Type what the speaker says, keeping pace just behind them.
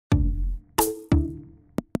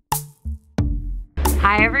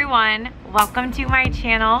Hi everyone, welcome to my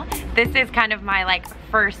channel. This is kind of my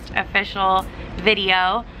first official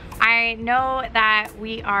video. I know that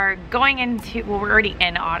we are going into, well, we're already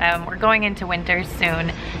in autumn, we're going into winter soon,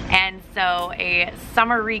 and so a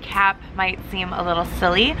summer recap might seem a little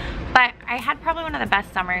silly, but I had probably one of the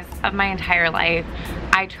best summers of my entire life.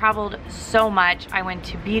 I traveled so much. I went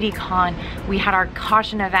to BeautyCon, we had our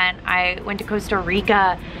caution event, I went to Costa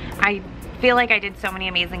Rica. I feel like I did so many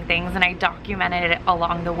amazing things and I documented it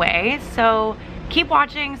along the way. So keep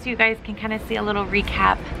watching so you guys can kind of see a little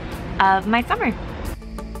recap of my summer.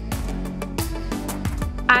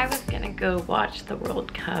 I was gonna go watch the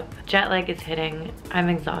World Cup. Jet lag is hitting. I'm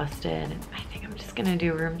exhausted. I think I'm just gonna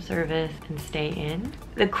do room service and stay in.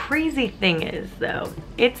 The crazy thing is though,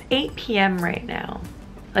 it's 8 p.m. right now.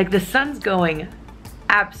 Like the sun's going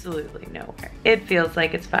absolutely nowhere. It feels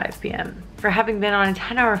like it's 5 p.m. For having been on a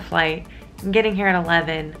 10-hour flight and getting here at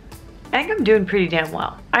 11, I think I'm doing pretty damn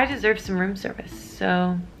well. I deserve some room service,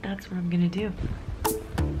 so that's what I'm gonna do.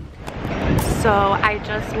 So I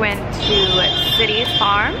just went to City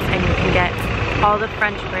Farms and you can get all the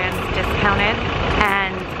French brands discounted,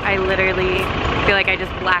 and I literally feel like I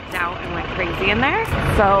just blacked out and went crazy in there.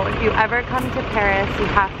 So if you ever come to Paris, you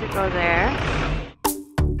have to go there.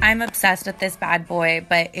 I'm obsessed with this bad boy,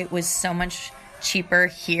 but it was so much cheaper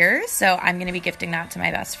here, so I'm gonna be gifting that to my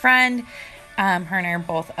best friend. Her and I are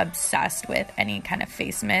both obsessed with any kind of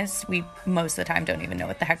face mist. We most of the time don't even know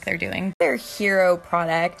what the heck they're doing. Their hero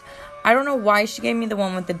product. I don't know why she gave me the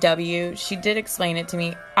one with the W. She did explain it to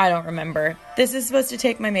me. I don't remember. This is supposed to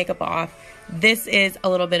take my makeup off. This is a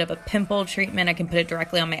little bit of a pimple treatment. I can put it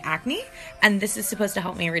directly on my acne. And this is supposed to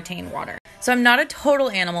help me retain water. So I'm not a total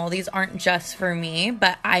animal. These aren't just for me,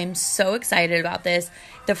 but I'm so excited about this.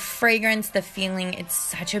 The fragrance, the feeling, it's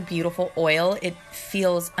such a beautiful oil. It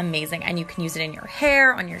feels amazing. And you can use it in your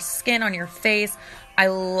hair, on your skin, on your face. I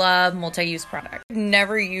love multi-use products. I've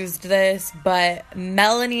never used this, but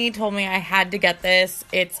Melanie told me I had to get this.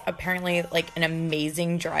 It's apparently like an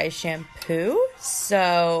amazing dry shampoo.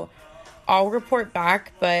 So I'll report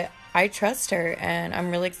back, but I trust her and I'm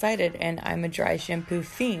really excited, and I'm a dry shampoo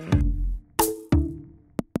fiend.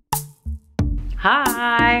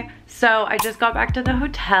 Hi! So I just got back to the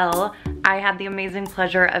hotel. I had the amazing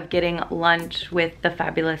pleasure of getting lunch with the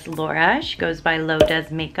fabulous Laura. She goes by Lo Does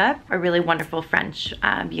Makeup, a really wonderful French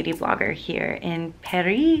beauty blogger here in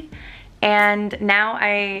Paris. And now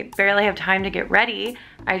I barely have time to get ready.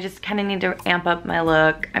 I just kind of need to amp up my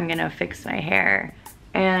look. I'm gonna fix my hair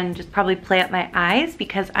and just probably play up my eyes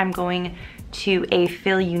because I'm going to a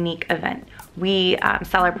Feel Unique event. We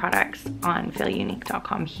sell our products on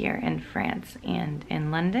feelunique.com here in France and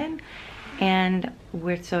in London. And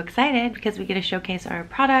we're so excited because we get to showcase our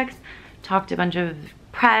products, talk to a bunch of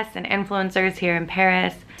press and influencers here in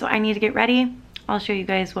Paris. So I need to get ready. I'll show you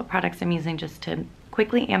guys what products I'm using just to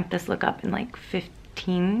quickly amp this look up in like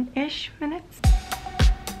 15-ish minutes.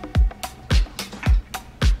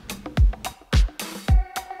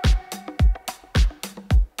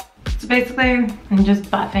 So basically, I'm just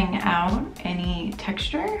buffing out any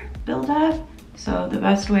texture buildup. So the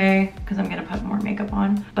best way, because I'm gonna put more makeup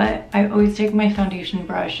on, but I always take my foundation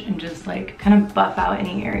brush and just like kind of buff out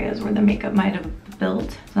any areas where the makeup might have built,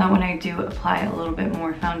 so that when I do apply a little bit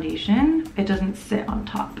more foundation, it doesn't sit on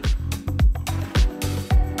top.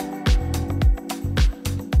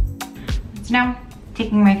 So now,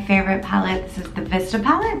 taking my favorite palette, this is the Vista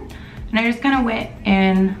palette, and I just kind of went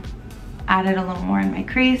in, added a little more in my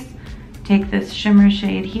crease, take this shimmer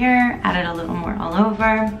shade here, add it a little more all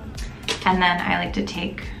over. And then I like to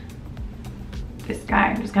take this guy,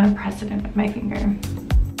 I'm just gonna press it in with my finger. And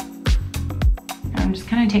I'm just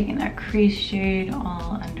kind of taking that crease shade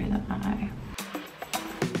all under the eye.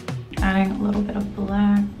 Adding a little bit of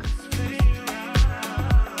black.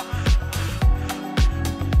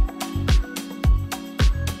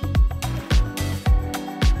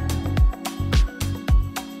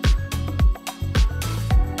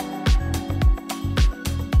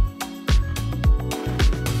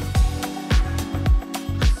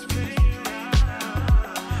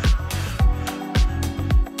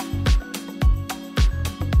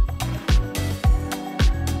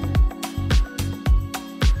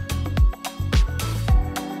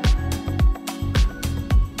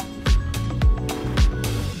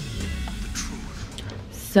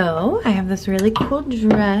 So I have this really cool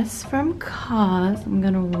dress from COS I'm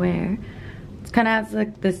gonna wear. It kind of has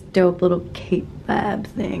like this dope little cape vibe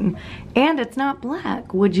thing. And it's not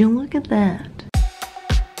black. Would you look at that?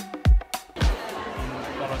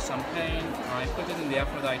 Bottle of champagne. I put it in the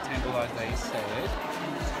Aphrodite tangle as they said.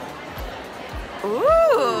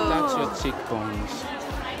 Ooh! That's your cheekbones.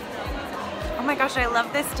 Oh my gosh, I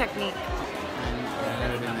love this technique.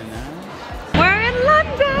 We're in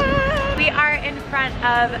London! We are in front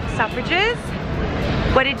of Suffrages.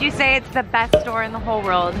 What did you say? It's the best store in the whole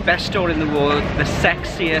world. Best store in the world, the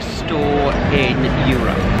sexiest store in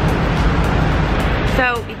Europe.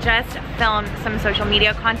 So we just filmed some social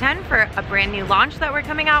media content for a brand new launch that we're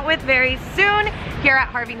coming out with very soon here at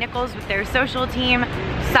Harvey Nichols with their social team.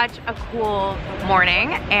 Such a cool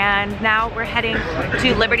morning, and now we're heading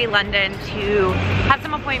to Liberty London to have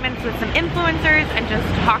some appointments with some influencers and just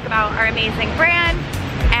talk about our amazing brand,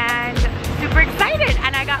 and super excited.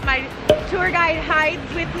 And I got my tour guide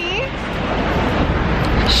Hides with me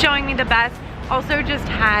showing me the best. Also just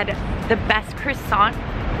had the best croissant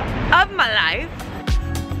of my life.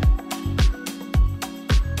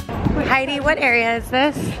 Heidi, what area is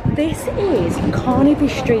this? This is Carnaby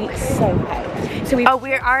Street, Soho. So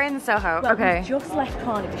we are in Soho. Well, okay. We've just left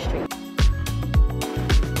Carnaby Street.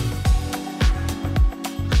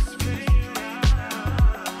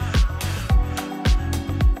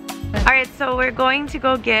 All right, so we're going to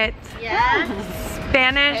go get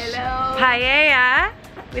Spanish paella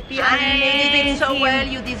with the amazing You did so well,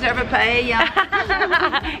 you deserve a paella.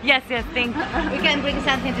 Yes, thank you. We can bring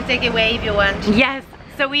something to take away if you want. Yes.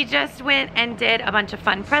 So we just went and did a bunch of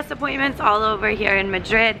fun press appointments all over here in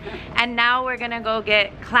Madrid, and now we're gonna go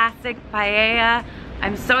get classic paella.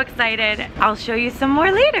 I'm so excited. I'll show you some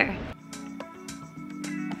more later.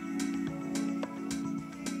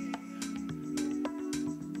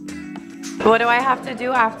 What do I have to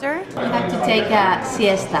do after? You have to take a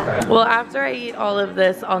siesta. Well, after I eat all of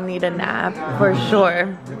this, I'll need a nap for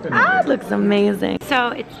sure. Ah, it looks amazing. So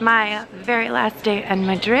it's my very last day in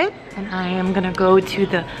Madrid, and I am gonna go to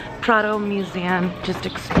the Prado Museum, just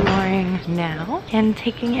exploring now and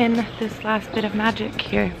taking in this last bit of magic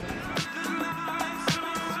here.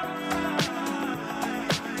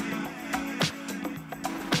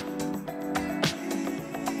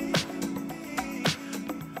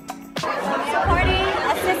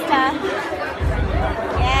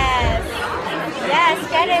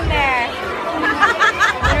 Get in there.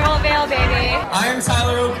 Literal veil, baby. I am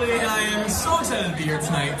Tyler Oakley, and I am so excited to be here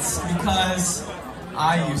tonight because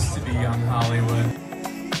I used to be young Hollywood.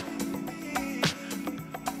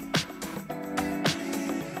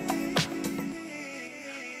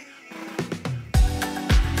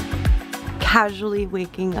 Casually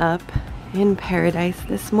waking up in paradise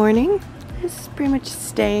this morning. Just pretty much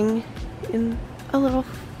staying in a little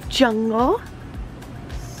jungle.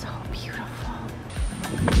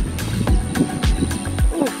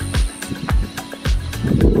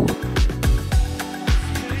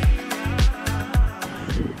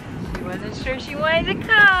 She wanted to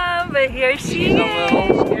come, but here she is.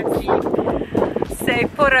 Say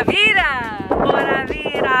pura vida, pura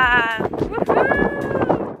vida.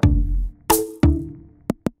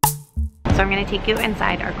 So I'm gonna take you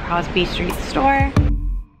inside our Crosby Street store.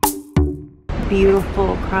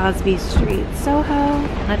 Beautiful Crosby Street, Soho.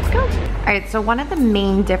 Let's go. All right, so one of the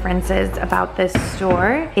main differences about this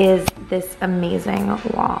store is this amazing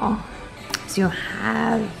wall. So you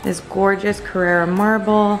have this gorgeous Carrara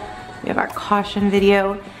marble. We have our caution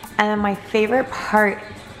video, and then my favorite part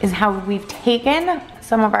is how we've taken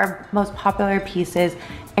some of our most popular pieces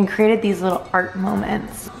and created these little art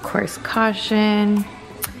moments. Of course, caution,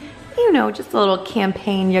 you know, just a little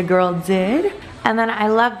campaign your girl did. And then I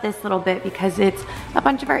love this little bit because it's a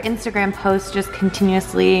bunch of our Instagram posts just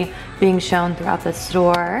continuously being shown throughout the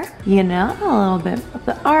store. You know, a little bit of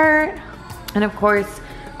the art. And of course,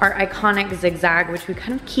 our iconic zigzag, which we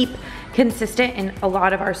kind of keep consistent in a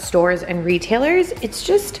lot of our stores and retailers. It's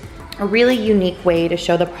just a really unique way to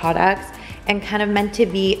show the products and kind of meant to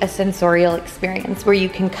be a sensorial experience where you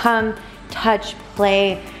can come, touch,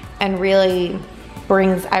 play, and really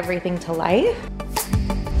brings everything to life.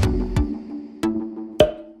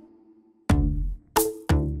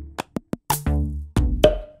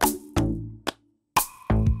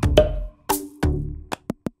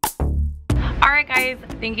 Alright guys,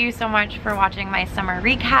 thank you so much for watching my summer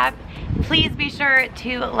recap. Please be sure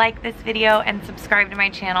to like this video and subscribe to my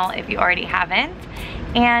channel if you already haven't.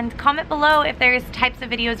 And comment below if there's types of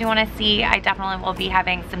videos you want to see. I definitely will be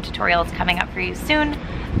having some tutorials coming up for you soon.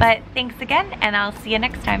 But thanks again, and I'll see you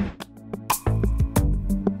next time.